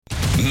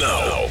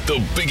Now,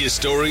 the biggest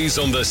stories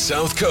on the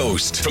South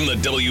Coast from the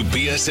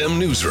WBSM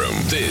Newsroom.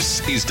 This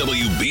is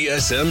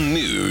WBSM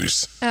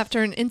News.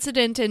 After an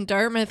incident in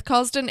Dartmouth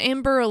caused an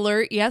Amber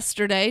Alert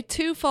yesterday,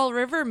 2 Fall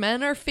River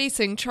men are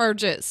facing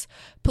charges.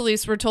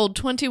 Police were told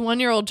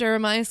 21-year-old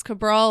Jeremiah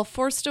Cabral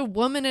forced a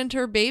woman and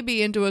her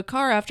baby into a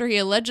car after he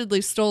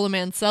allegedly stole a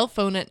man's cell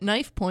phone at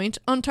knife point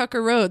on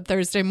Tucker Road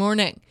Thursday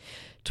morning.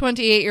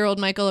 28-year-old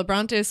Michael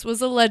Abrantes was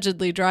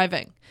allegedly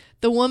driving.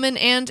 The woman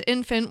and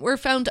infant were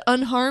found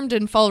unharmed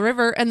in Fall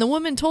River, and the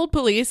woman told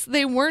police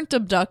they weren't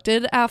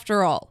abducted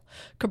after all.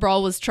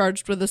 Cabral was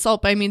charged with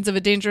assault by means of a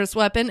dangerous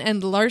weapon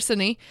and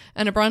larceny,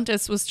 and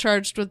Abrantes was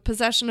charged with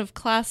possession of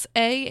Class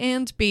A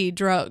and B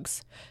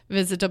drugs.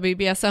 Visit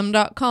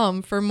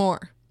WBSM.com for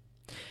more.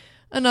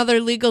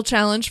 Another legal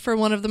challenge for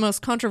one of the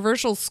most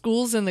controversial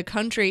schools in the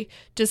country.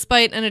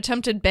 Despite an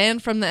attempted ban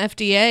from the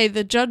FDA,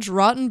 the Judge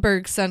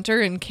Rottenberg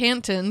Center in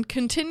Canton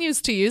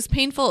continues to use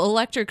painful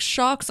electric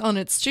shocks on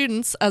its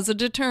students as a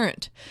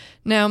deterrent.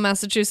 Now,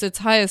 Massachusetts'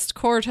 highest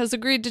court has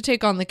agreed to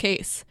take on the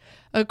case.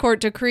 A court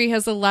decree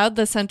has allowed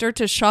the center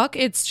to shock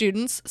its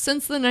students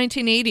since the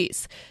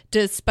 1980s,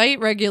 despite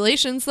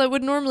regulations that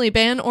would normally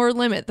ban or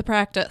limit the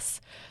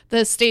practice.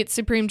 The state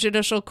Supreme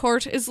Judicial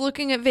Court is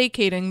looking at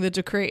vacating the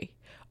decree.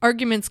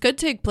 Arguments could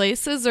take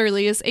place as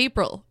early as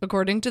April,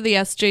 according to the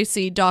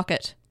SJC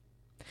docket.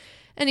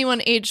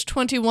 Anyone aged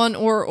 21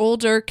 or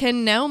older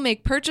can now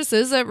make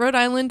purchases at Rhode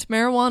Island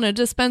marijuana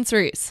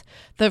dispensaries.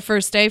 The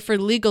first day for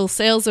legal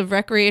sales of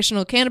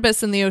recreational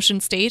cannabis in the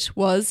Ocean State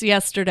was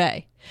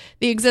yesterday.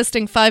 The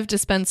existing 5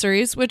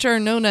 dispensaries, which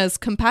are known as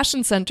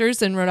compassion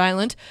centers in Rhode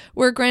Island,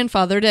 were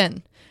grandfathered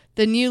in.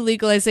 The new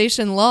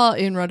legalization law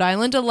in Rhode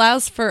Island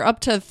allows for up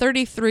to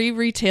 33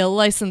 retail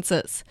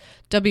licenses.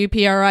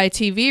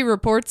 WPRI-TV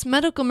reports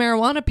medical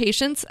marijuana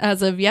patients,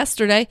 as of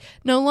yesterday,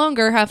 no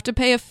longer have to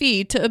pay a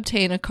fee to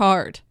obtain a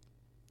card.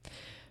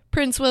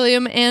 Prince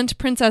William and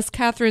Princess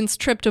Catherine's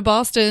trip to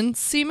Boston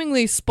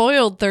seemingly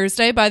spoiled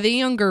Thursday by the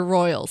younger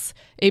royals.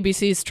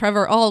 ABC's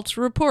Trevor Alt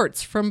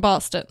reports from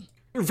Boston.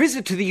 Their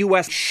visit to the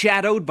U.S.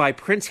 shadowed by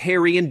Prince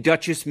Harry and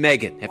Duchess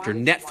Meghan after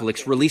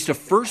Netflix released a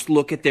first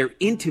look at their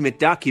intimate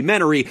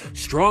documentary,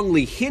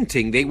 strongly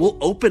hinting they will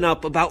open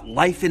up about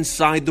life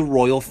inside the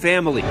royal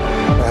family.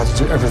 I had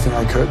to do everything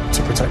I could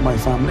to protect my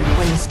family.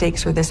 When the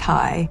stakes are this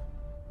high,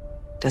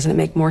 doesn't it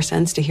make more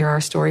sense to hear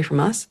our story from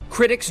us?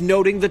 Critics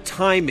noting the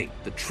timing.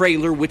 The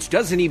trailer, which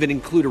doesn't even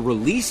include a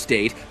release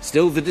date,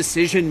 still the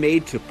decision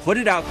made to put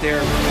it out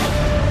there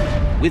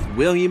with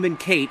William and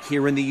Kate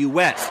here in the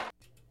U.S.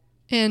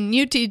 And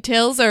new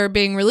details are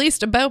being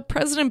released about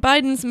President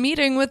Biden's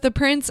meeting with the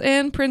Prince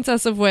and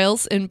Princess of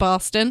Wales in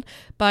Boston.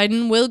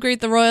 Biden will greet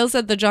the royals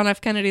at the John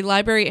F. Kennedy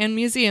Library and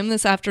Museum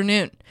this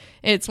afternoon.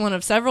 It's one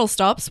of several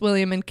stops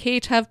William and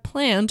Kate have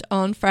planned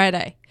on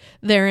Friday.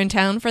 They're in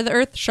town for the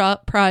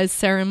Earthshot Prize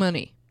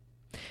ceremony.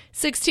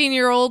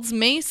 16-year-olds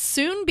may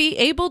soon be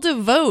able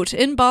to vote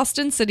in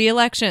Boston city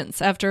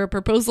elections after a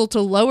proposal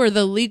to lower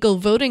the legal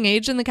voting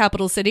age in the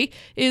capital city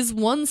is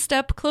one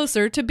step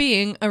closer to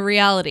being a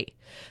reality.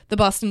 The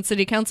Boston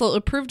City Council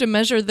approved a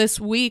measure this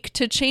week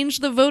to change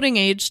the voting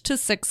age to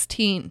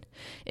 16.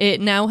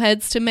 It now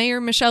heads to Mayor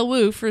Michelle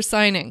Wu for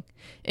signing.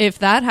 If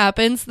that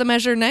happens, the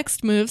measure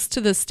next moves to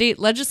the state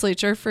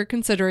legislature for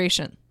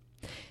consideration.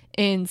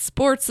 In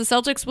sports, the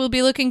Celtics will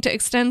be looking to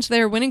extend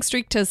their winning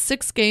streak to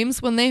 6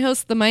 games when they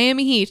host the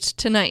Miami Heat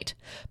tonight.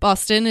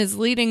 Boston is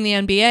leading the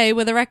NBA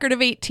with a record of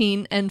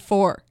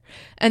 18-4.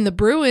 And the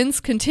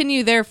Bruins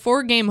continue their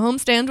 4-game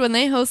homestand when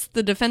they host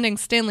the defending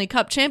Stanley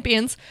Cup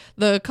champions,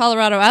 the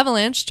Colorado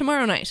Avalanche,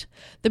 tomorrow night.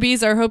 The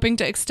Bees are hoping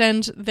to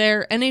extend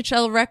their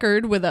NHL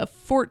record with a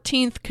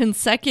 14th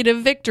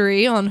consecutive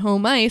victory on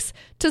home ice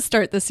to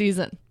start the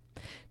season.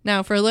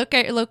 Now for a look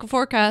at your local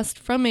forecast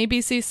from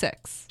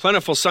ABC6.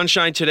 Plentiful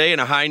sunshine today and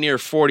a high near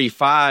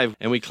 45,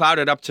 and we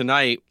clouded up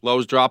tonight,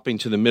 lows dropping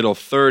to the middle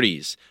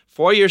 30s.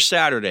 For your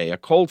Saturday, a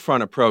cold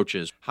front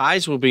approaches.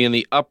 Highs will be in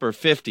the upper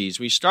 50s.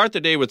 We start the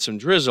day with some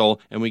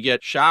drizzle, and we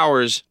get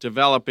showers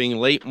developing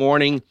late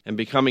morning and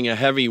becoming a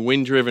heavy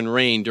wind-driven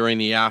rain during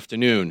the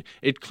afternoon.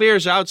 It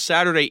clears out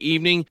Saturday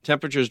evening,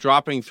 temperatures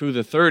dropping through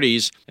the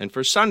 30s, and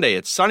for Sunday,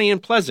 it's sunny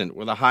and pleasant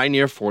with a high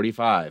near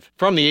 45.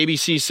 From the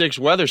ABC6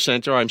 Weather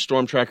Center, I'm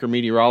Storm Tracker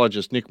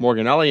meteorologist Nick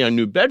Morganelli on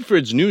New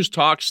Bedford's News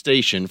Talk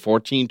Station,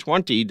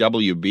 1420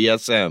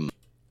 WBSM.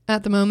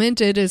 At the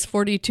moment, it is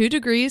 42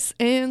 degrees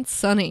and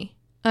sunny.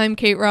 I'm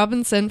Kate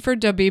Robinson for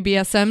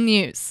WBSM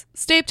News.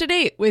 Stay up to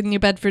date with New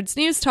Bedford's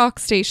News Talk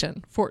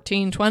Station,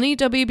 1420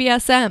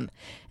 WBSM,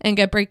 and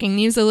get breaking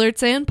news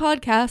alerts and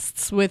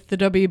podcasts with the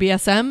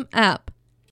WBSM app.